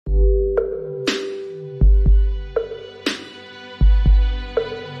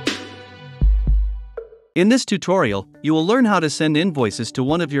In this tutorial, you will learn how to send invoices to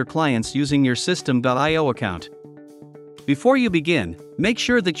one of your clients using your Systeme.io account. Before you begin, make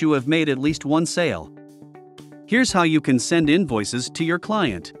sure that you have made at least one sale. Here's how you can send invoices to your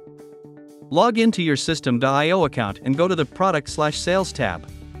client. Log into your Systeme.io account and go to the Product/Sales tab.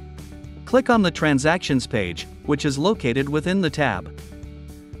 Click on the Transactions page, which is located within the tab.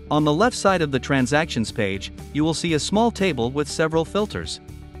 On the left side of the Transactions page, you will see a small table with several filters.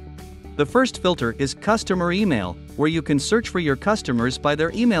 The first filter is Customer Email, where you can search for your customers by their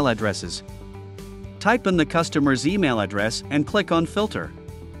email addresses. Type in the customer's email address and click on Filter.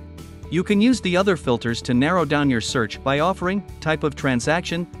 You can use the other filters to narrow down your search by offering, type of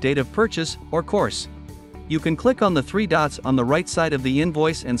transaction, date of purchase, or course. You can click on the three dots on the right side of the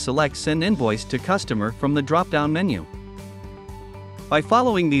invoice and select Send Invoice to Customer from the drop-down menu. By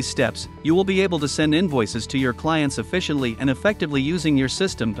following these steps, you will be able to send invoices to your clients efficiently and effectively using your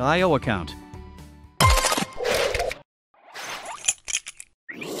Systeme.io account.